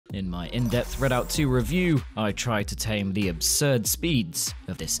In my in-depth Redout 2 review, I tried to tame the absurd speeds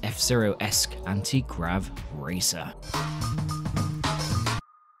of this F-Zero-esque anti-grav racer.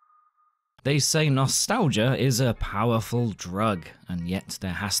 They say nostalgia is a powerful drug, and yet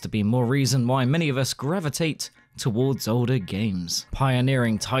there has to be more reason why many of us gravitate towards older games.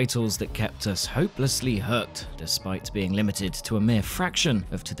 Pioneering titles that kept us hopelessly hooked, despite being limited to a mere fraction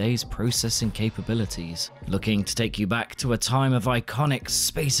of today's processing capabilities. Looking to take you back to a time of iconic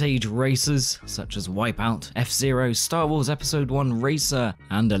space-age racers, such as WipEout, F-Zero, Star Wars Episode 1 Racer,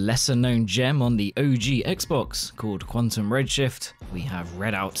 and a lesser-known gem on the OG Xbox called Quantum Redshift, we have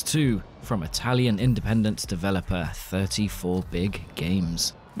Redout 2 from Italian independent developer 34 Big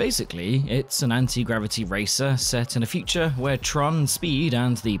Games. Basically, it's an anti-gravity racer set in a future where Tron, Speed,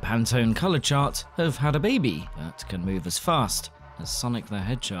 and the Pantone color chart have had a baby that can move as fast as Sonic the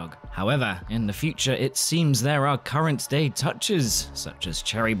Hedgehog. However, in the future it seems there are current-day touches, such as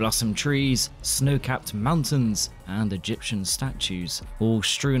cherry blossom trees, snow-capped mountains, and Egyptian statues, all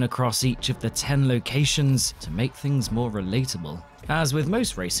strewn across each of the 10 locations to make things more relatable. As with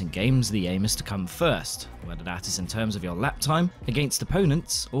most racing games, the aim is to come first, whether that is in terms of your lap time against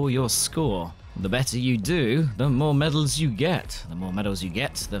opponents or your score. The better you do, the more medals you get. The more medals you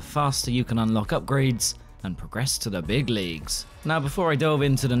get, the faster you can unlock upgrades and progress to the big leagues. Now, before I delve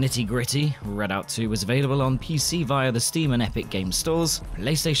into the nitty-gritty, Redout 2 was available on PC via the Steam and Epic Games stores,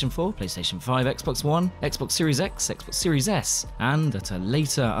 PlayStation 4, PlayStation 5, Xbox One, Xbox Series X, Xbox Series S, and at a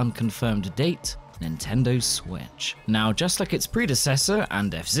later unconfirmed date, Nintendo Switch. Now, just like its predecessor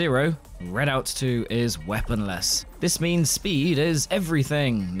and F-Zero, Redout 2 is weaponless. This means speed is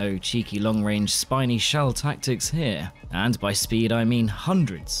everything, no cheeky long-range spiny shell tactics here. And by speed I mean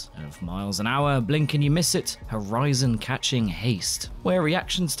hundreds of miles an hour, blink and you miss it, horizon-catching haste, where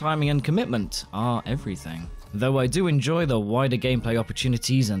reactions, timing and commitment are everything. Though I do enjoy the wider gameplay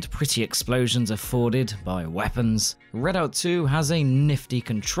opportunities and pretty explosions afforded by weapons, Redout 2 has a nifty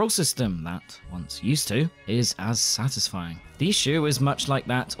control system that, once used to, is as satisfying. The issue is much like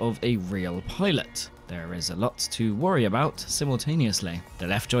that of a real pilot. There is a lot to worry about simultaneously. The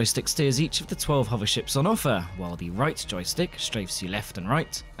left joystick steers each of the 12 hoverships on offer, while the right joystick strafes you left and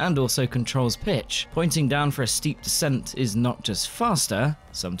right, and also controls pitch. Pointing down for a steep descent is not just faster,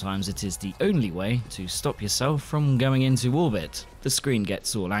 sometimes it is the only way to stop yourself from going into orbit. The screen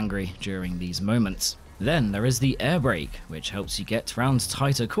gets all angry during these moments. Then there is the air brake, which helps you get around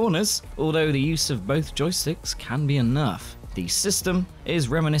tighter corners, although the use of both joysticks can be enough. The system is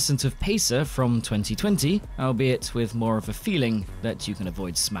reminiscent of Pacer from 2020, albeit with more of a feeling that you can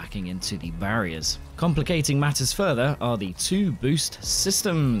avoid smacking into the barriers. Complicating matters further are the two boost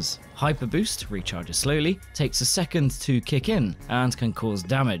systems. Hyper Boost recharges slowly, takes a second to kick in, and can cause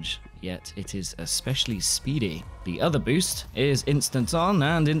damage, yet it is especially speedy. The other boost is instant on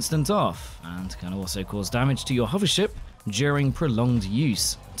and instant off, and can also cause damage to your hovership during prolonged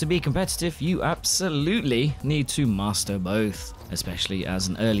use. To be competitive, you absolutely need to master both, especially as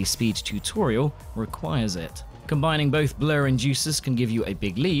an early speed tutorial requires it. Combining both blur and juices can give you a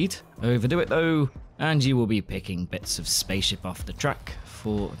big lead. Overdo it though, and you will be picking bits of spaceship off the track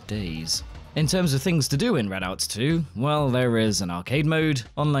for days. In terms of things to do in Redout 2, well, there is an arcade mode,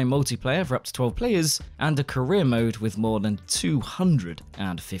 online multiplayer for up to 12 players, and a career mode with more than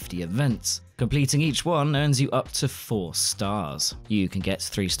 250 events. Completing each one earns you up to 4 stars. You can get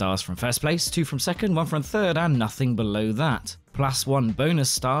 3 stars from first place, 2 from second, 1 from third, and nothing below that. Plus 1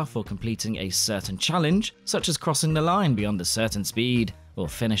 bonus star for completing a certain challenge, such as crossing the line beyond a certain speed, or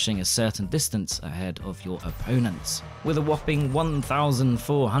finishing a certain distance ahead of your opponents. With a whopping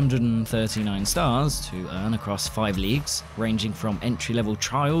 1,439 stars to earn across 5 leagues, ranging from entry-level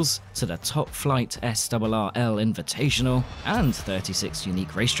trials to the top-flight SRRL Invitational, and 36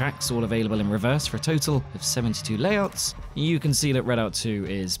 unique racetracks, all available in reverse for a total of 72 layouts, you can see that Redout 2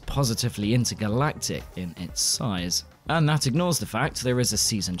 is positively intergalactic in its size. And that ignores the fact there is a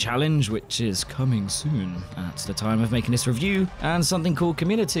season challenge, which is coming soon at the time of making this review, and something called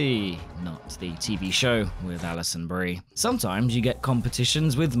Community, not the TV show with Alison Brie. Sometimes you get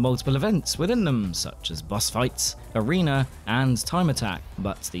competitions with multiple events within them, such as boss fights, arena, and time attack,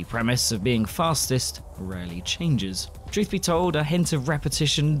 but the premise of being fastest rarely changes. Truth be told, a hint of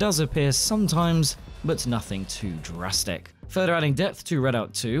repetition does appear sometimes, but nothing too drastic. Further adding depth to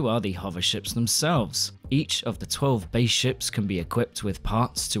Redout 2 are the hoverships themselves. Each of the 12 base ships can be equipped with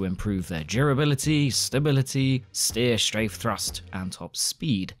parts to improve their durability, stability, steer, strafe, thrust, and top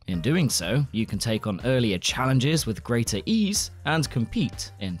speed. In doing so, you can take on earlier challenges with greater ease and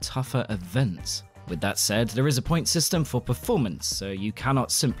compete in tougher events. With that said, there is a point system for performance, so you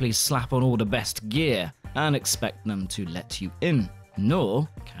cannot simply slap on all the best gear and expect them to let you in. nor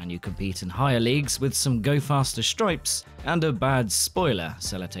can you compete in higher leagues with some go faster stripes and a bad spoiler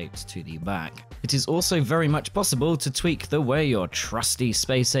sellotaped to the back. It is also very much possible to tweak the way your trusty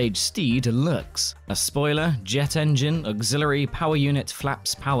space-age steed looks. A spoiler, jet engine, auxiliary, power unit,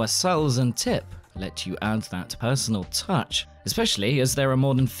 flaps, power cells, and tip let you add that personal touch, especially as there are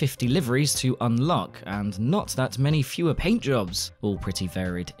more than 50 liveries to unlock and not that many fewer paint jobs, all pretty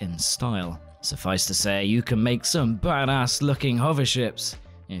varied in style. Suffice to say, you can make some badass looking hoverships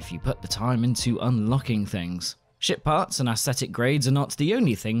if you put the time into unlocking things. Ship parts and aesthetic grades are not the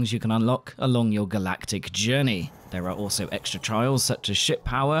only things you can unlock along your galactic journey. There are also extra trials such as ship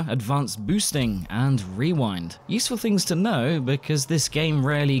power, advanced boosting, and rewind. Useful things to know because this game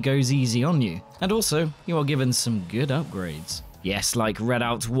rarely goes easy on you. And also, you are given some good upgrades. Yes, like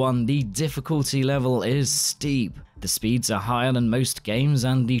Redout 1, the difficulty level is steep. The speeds are higher than most games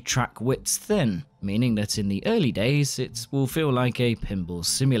and the track width's thin, meaning that in the early days it will feel like a pinball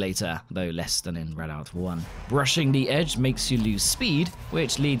simulator, though less than in Redout 1. Brushing the edge makes you lose speed,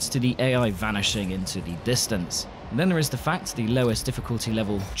 which leads to the AI vanishing into the distance. Then there is the fact the lowest difficulty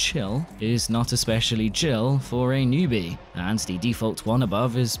level, Chill, is not especially chill for a newbie, and the default one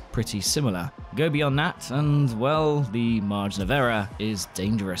above is pretty similar. Go beyond that and, well, the margin of error is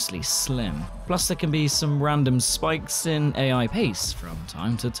dangerously slim. Plus there can be some random spikes in AI pace from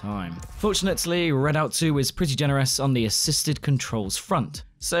time to time. Fortunately, Redout 2 is pretty generous on the assisted controls front.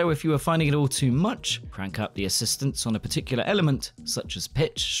 So if you are finding it all too much, crank up the assistance on a particular element, such as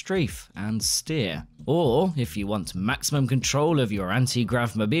pitch, strafe, and steer. Or, if you want maximum control of your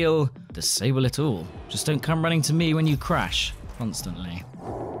anti-grav mobile, disable it all. Just don't come running to me when you crash, constantly.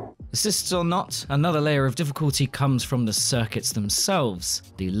 Assists or not, another layer of difficulty comes from the circuits themselves.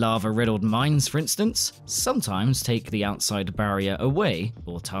 The lava-riddled mines, for instance, sometimes take the outside barrier away,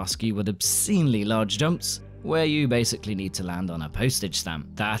 or task you with obscenely large jumps, where you basically need to land on a postage stamp.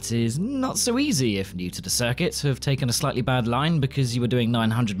 That is not so easy if new to the circuit, have taken a slightly bad line because you were doing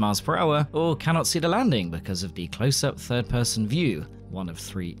 900 miles per hour, or cannot see the landing because of the close-up third-person view, one of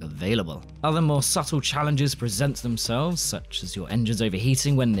 3 available. Other more subtle challenges present themselves, such as your engines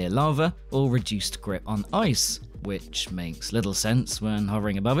overheating when near lava, or reduced grip on ice, which makes little sense when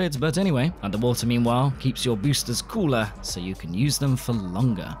hovering above it, but anyway. Underwater, meanwhile, keeps your boosters cooler, so you can use them for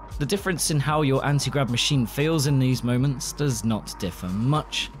longer. The difference in how your anti-grav machine feels in these moments does not differ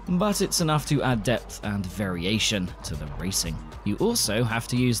much, but it's enough to add depth and variation to the racing. You also have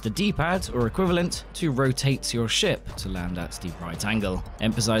to use the D-pad or equivalent to rotate your ship to land at the right angle,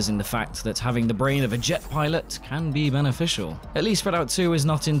 emphasizing the fact that having the brain of a jet pilot can be beneficial. At least Redout 2 is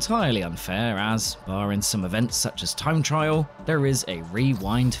not entirely unfair as, barring some events such as time trial, there is a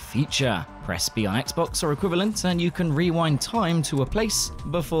rewind feature. Press B on Xbox or equivalent and you can rewind time to a place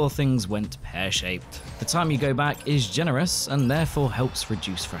before things went pear-shaped. The time you go back is generous and therefore helps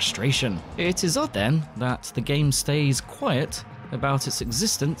reduce frustration. It is odd then that the game stays quiet about its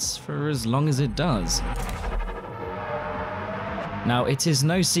existence for as long as it does. Now, it is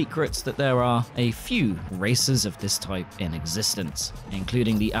no secret that there are a few races of this type in existence,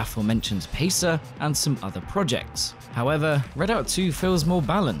 including the aforementioned Pacer and some other projects. However, Redout 2 feels more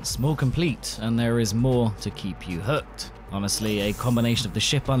balanced, more complete, and there is more to keep you hooked. Honestly, a combination of the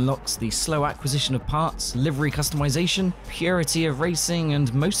ship unlocks, the slow acquisition of parts, livery customization, purity of racing,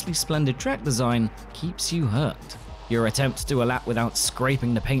 and mostly splendid track design keeps you hooked. Your attempt to do a lap without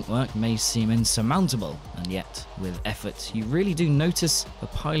scraping the paintwork may seem insurmountable, and yet, with effort, you really do notice a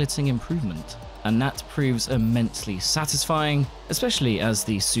piloting improvement. And that proves immensely satisfying, especially as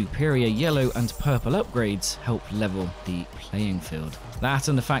the superior yellow and purple upgrades help level the playing field. That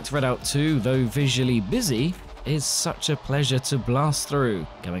and the fact Redout 2, though visually busy, is such a pleasure to blast through,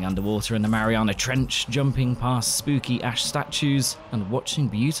 going underwater in the Mariana Trench, jumping past spooky ash statues, and watching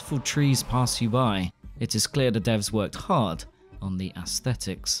beautiful trees pass you by. It is clear the devs worked hard on the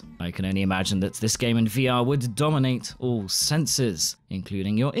aesthetics. I can only imagine that this game in VR would dominate all senses,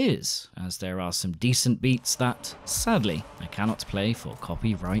 including your ears, as there are some decent beats that, sadly, I cannot play for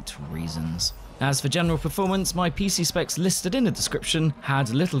copyright reasons. As for general performance, my PC specs listed in the description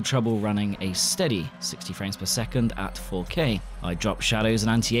had little trouble running a steady 60 frames per second at 4K. I dropped shadows and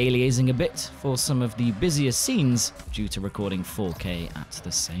anti-aliasing a bit for some of the busiest scenes due to recording 4K at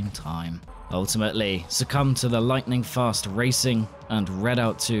the same time. Ultimately, succumb to the lightning-fast racing, and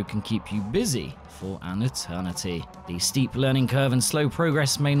Redout 2 can keep you busy for an eternity. The steep learning curve and slow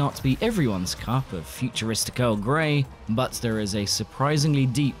progress may not be everyone's cup of futuristic Earl Grey, but there is a surprisingly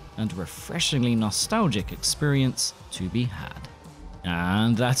deep and refreshingly nostalgic experience to be had.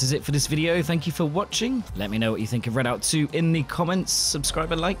 And that is it for this video. Thank you for watching. Let me know what you think of Redout 2 in the comments.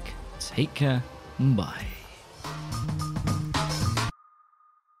 Subscribe and like. Take care. Bye.